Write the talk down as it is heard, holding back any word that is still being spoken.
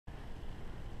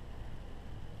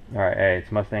Alright, hey, it's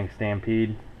Mustang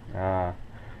Stampede.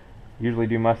 Usually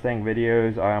do Mustang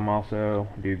videos. I also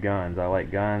do guns. I like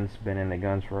guns, been into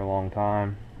guns for a long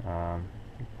time.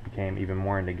 Became even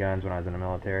more into guns when I was in the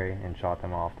military and shot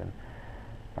them often.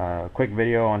 Quick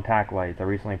video on tack lights. I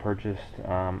recently purchased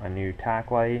a new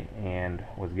tack light and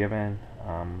was given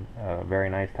a very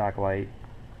nice tack light.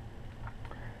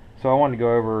 So I wanted to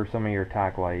go over some of your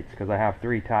tack lights because I have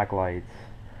 3 tack lights.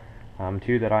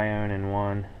 2 that I own and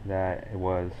 1 that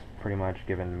was pretty much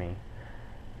given to me.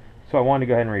 So I wanted to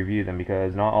go ahead and review them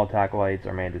because not all tack lights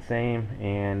are made the same,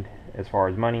 and as far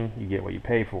as money, you get what you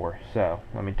pay for. So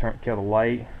let me kill the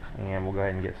light and we'll go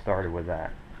ahead and get started with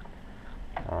that.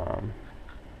 Grab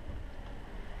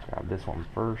this one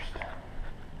first,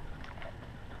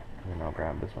 and then I'll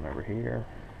grab this one over here.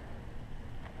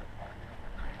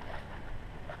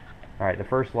 Alright, the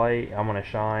first light I'm going to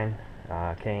shine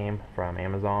came from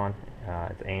Amazon.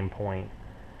 It's Aimpoint.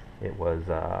 It was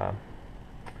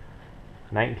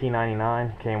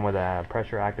 $19.99. Came with a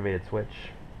pressure activated switch.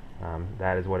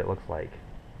 That is what it looks like.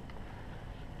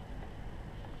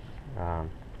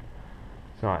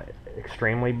 It's not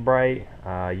extremely bright.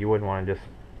 You wouldn't want to just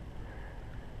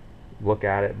look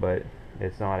at it, but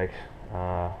it's not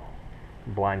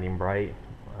blinding bright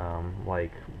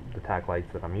like the tack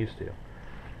lights that I'm used to.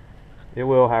 It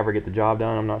will, however, get the job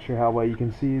done. I'm not sure how well you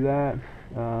can see that.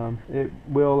 It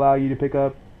will allow you to pick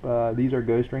up, these are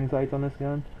ghost ring sights on this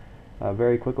gun,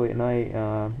 very quickly at night,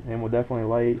 and will definitely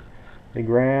light the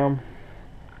gram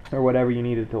or whatever you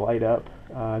need it to light up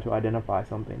to identify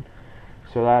something.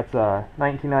 So that's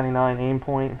 $19.99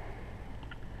 Aimpoint.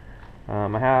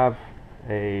 I have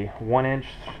a 1-inch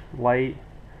light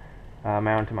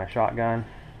mounted to my shotgun.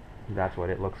 That's what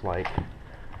it looks like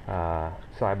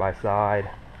side by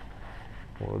side.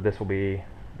 Well, this will be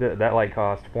that light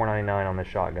cost $4.99 on this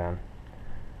shotgun.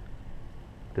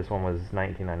 This one was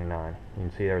 $19.99. You can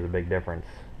see there's a big difference.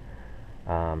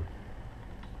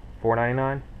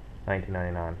 $4.99,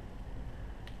 $19.99.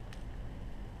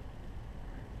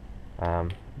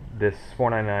 This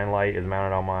 $4.99 light is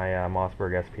mounted on my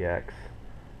Mossberg SPX.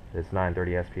 This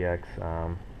 930 SPX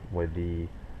with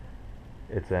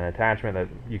it's an attachment that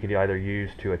you can either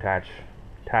use to attach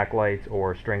tack lights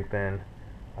or strengthen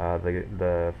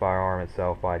the firearm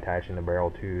itself by attaching the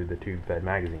barrel to the tube-fed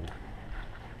magazine.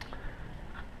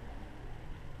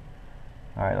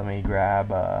 Alright, let me grab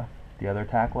the other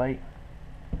tack light.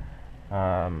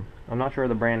 I'm not sure of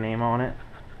the brand name on it.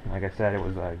 Like I said, it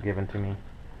was given to me.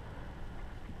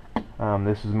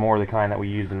 This is more the kind that we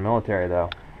used in the military, though.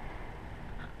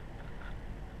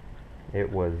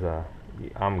 It was,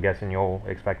 I'm guessing you'll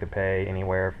expect to pay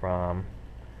anywhere from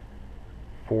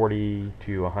 $40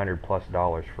 to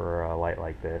 $100+ for a light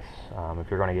like this. If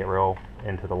you're going to get real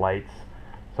into the lights,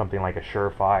 something like a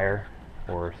Surefire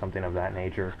or something of that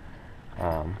nature,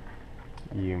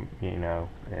 you know,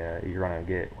 you're going to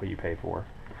get what you pay for.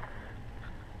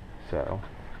 So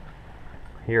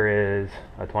here is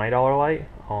a $20 light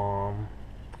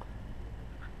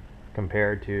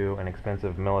compared to an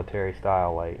expensive military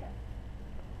style light.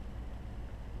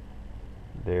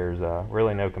 There's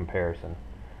really no comparison.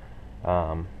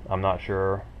 I'm not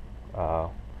sure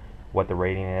what the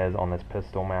rating is on this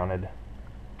pistol mounted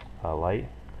light.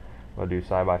 We'll do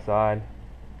side by side.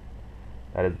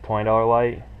 That is a $20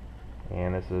 light,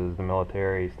 and this is the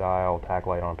military style tack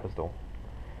light on a pistol.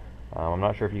 I'm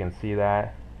not sure if you can see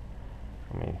that.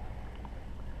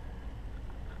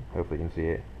 Hopefully you can see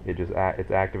it.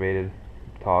 It's activated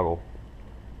toggle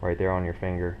right there on your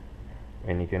finger,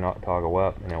 and you can toggle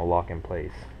up and it will lock in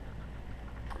place.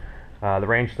 The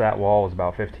range to that wall is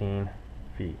about 15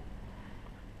 feet.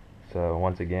 So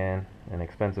once again, an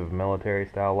expensive military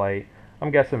style light.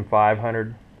 I'm guessing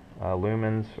 500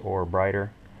 lumens or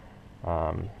brighter.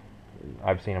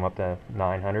 I've seen them up to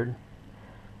 900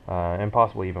 and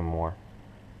possibly even more.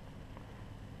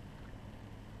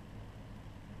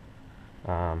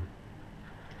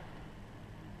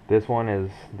 This one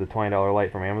is the $20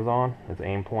 light from Amazon. It's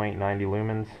Aimpoint 90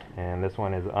 lumens, and this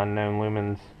one is Unknown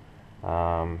Lumens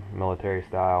military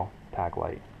style tack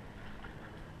light.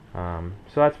 So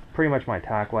that's pretty much my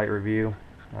tack light review.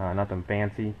 Nothing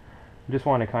fancy. Just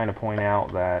want to kind of point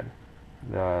out that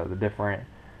the different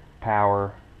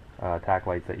power tack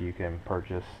lights that you can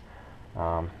purchase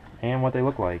and what they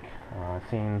look like.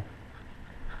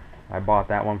 I bought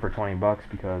that one for 20 bucks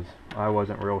because I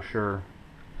wasn't real sure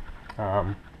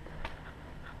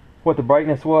what the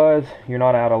brightness was. You're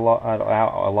not out a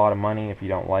lot of money if you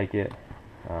don't like it.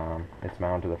 It's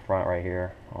mounted to the front right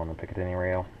here on the Picatinny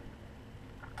rail,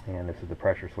 and this is the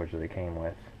pressure switch that it came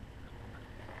with.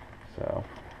 So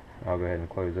I'll go ahead and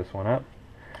close this one up.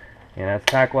 And that's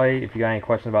tack light. If you got any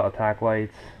questions about the tack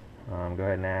lights, go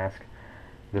ahead and ask.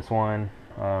 This one,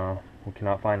 we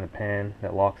cannot find the pin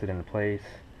that locks it into place,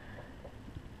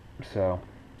 so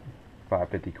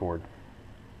 550 cord.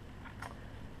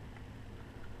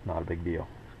 Not a big deal.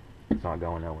 It's not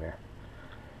going nowhere.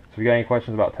 So if you got any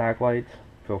questions about tack lights,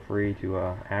 feel free to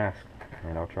ask,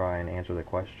 and I'll try and answer the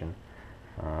question.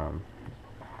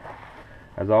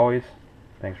 As always,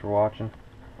 thanks for watching.